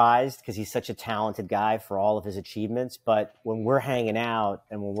surprised because he's such a talented guy for all of his achievements. But when we're hanging out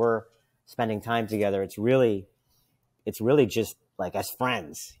and when we're spending time together, it's really just like as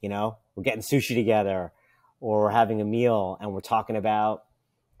friends, we're getting sushi together, or we're having a meal and we're talking about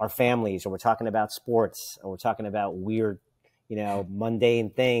our families, or we're talking about sports, or we're talking about weird, mundane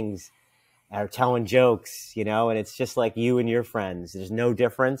things, or telling jokes, and it's just like you and your friends. There's no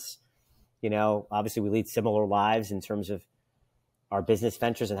difference. Obviously we lead similar lives in terms of our business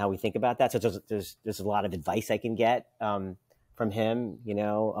ventures and how we think about that. So there's a lot of advice I can get from him,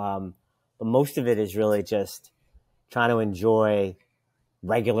 but most of it is really just trying to enjoy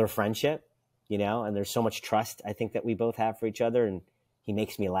regular friendship, and there's so much trust I think that we both have for each other, and he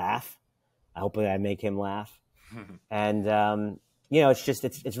makes me laugh. Hopefully I make him laugh. And,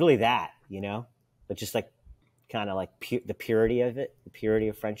 it's really that, but just like kind of like the purity of it, the purity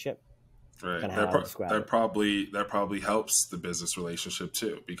of friendship. Right. That probably helps the business relationship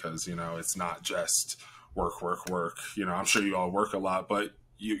too, because, it's not just work. I'm sure you all work a lot, but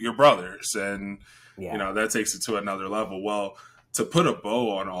you're brothers, and, that takes it to another level. Well, to put a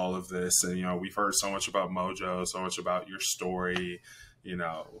bow on all of this, and, we've heard so much about Mojo, so much about your story,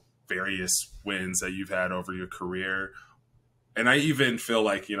 various wins that you've had over your career. And I even feel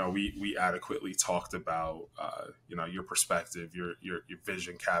like, we adequately talked about, your perspective, your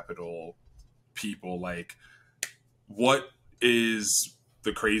vision capital, people. Like, what is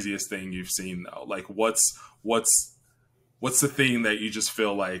the craziest thing you've seen though? Like, what's the thing that you just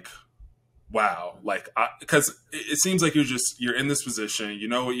feel like, wow, like, because it seems like you're in this position, you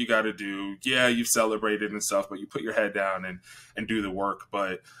know what you got to do. Yeah, you've celebrated and stuff, but you put your head down and do the work.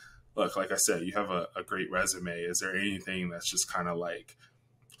 But look, like I said, you have a great resume. Is there anything that's just kind of like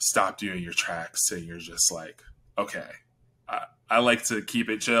stopped you in your tracks and you're just like, okay, I like to keep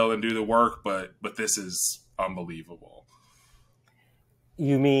it chill and do the work, but this is unbelievable.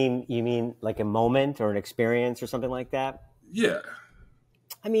 You mean like a moment or an experience or something like that? Yeah.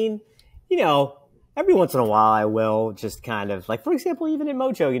 I mean, you know, every once in a while I will just kind of like, for example, even in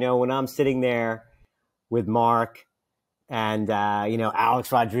Mojo, you know, when I'm sitting there with Mark and, you know,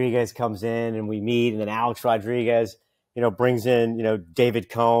 Alex Rodriguez comes in and we meet, and then Alex Rodriguez, you know, brings in, you know, David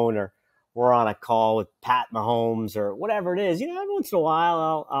Cohn, or we're on a call with Pat Mahomes or whatever it is. You know, every once in a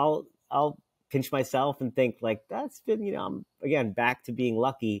while I'll pinch myself and think like, that's been, you know, I'm again back to being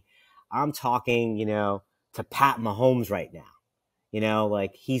lucky. I'm talking, you know, to Pat Mahomes right now. You know,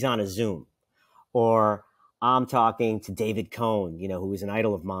 like he's on a Zoom, or I'm talking to David Cohn, you know, who was an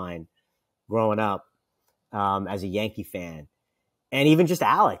idol of mine growing up as a Yankee fan. And even just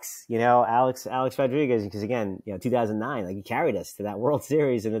Alex, you know, Alex Rodriguez, because again, you know, 2009, like he carried us to that World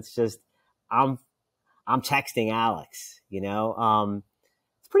Series, and it's just, I'm texting Alex, you know,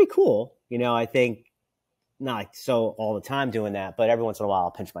 it's pretty cool. You know, I think not like so all the time doing that, but every once in a while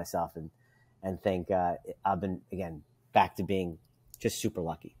I'll pinch myself and think I've been again back to being just super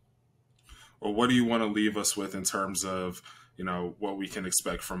lucky. Well, what do you want to leave us with in terms of, you know, what we can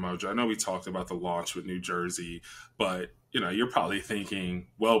expect from Mojo? I know we talked about the launch with New Jersey, but, you know, you're probably thinking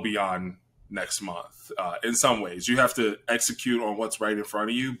well beyond next month. In some ways, you have to execute on what's right in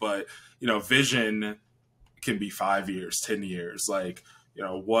front of you, but, you know, vision can be 5 years, 10 years. Like, you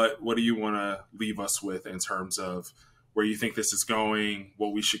know, what do you want to leave us with in terms of where you think this is going,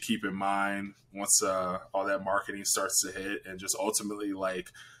 what we should keep in mind once all that marketing starts to hit, and just ultimately, like,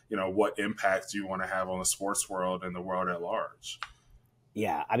 you know, what impact do you want to have on the sports world and the world at large?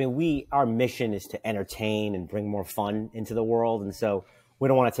 Yeah, I mean, our mission is to entertain and bring more fun into the world, and so we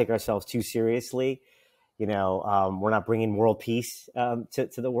don't want to take ourselves too seriously. You know, we're not bringing world peace to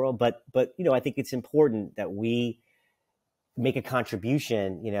the world, but you know, I think it's important that we make a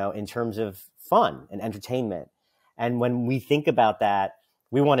contribution, you know, in terms of fun and entertainment. And when we think about that,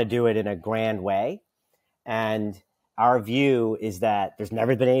 we want to do it in a grand way. And our view is that there's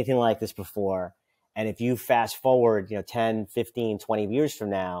never been anything like this before. And if you fast forward, you know, 10, 15, 20 years from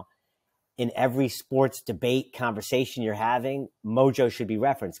now, in every sports debate conversation you're having, Mojo should be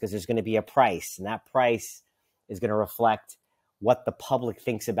referenced, because there's going to be a price, and that price is going to reflect what the public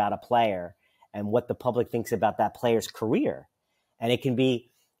thinks about a player and what the public thinks about that player's career. And it can be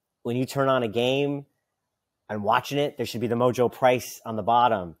when you turn on a game and watching it, there should be the Mojo price on the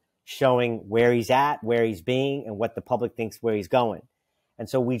bottom showing where he's at, where he's being, and what the public thinks where he's going. And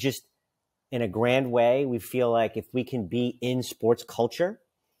so we just, in a grand way, we feel like if we can be in sports culture,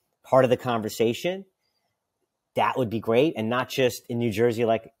 part of the conversation, that would be great. And not just in New Jersey,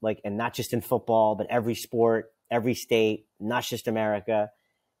 and not just in football, but every sport, every state, not just America,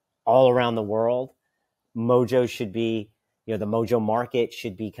 all around the world. Mojo should be, you know, the Mojo market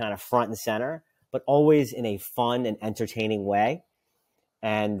should be kind of front and center, but always in a fun and entertaining way.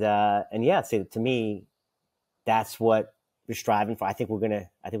 And yeah, so to me, that's what we're striving for. I think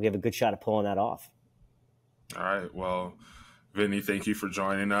we have a good shot at pulling that off. All right. Well, Vinny, thank you for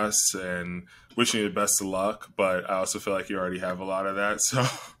joining us, and wishing you the best of luck. But I also feel like you already have a lot of that. So,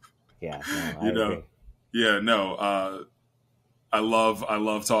 yeah, no, you know, agree. Yeah, no, I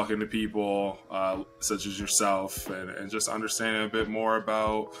love talking to people such as yourself, and just understanding a bit more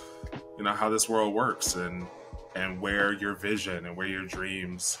about, you know, how this world works and where your vision and where your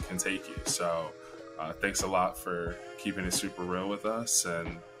dreams can take you. So thanks a lot for keeping it super real with us,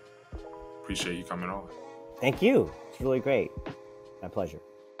 and appreciate you coming on. Thank you. It's really great. My pleasure.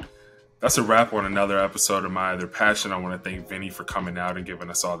 That's a wrap on another episode of My Other Passion. I want to thank Vinny for coming out and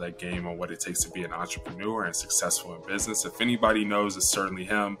giving us all that game on what it takes to be an entrepreneur and successful in business. If anybody knows, it's certainly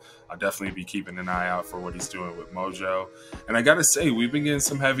him. I'll definitely be keeping an eye out for what he's doing with Mojo. And I got to say, we've been getting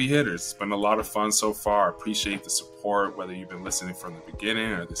some heavy hitters. It's been a lot of fun so far. I appreciate the support, whether you've been listening from the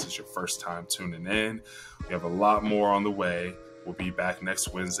beginning or this is your first time tuning in. We have a lot more on the way. We'll be back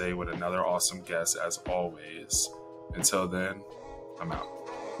next Wednesday with another awesome guest, as always. Until then, I'm out.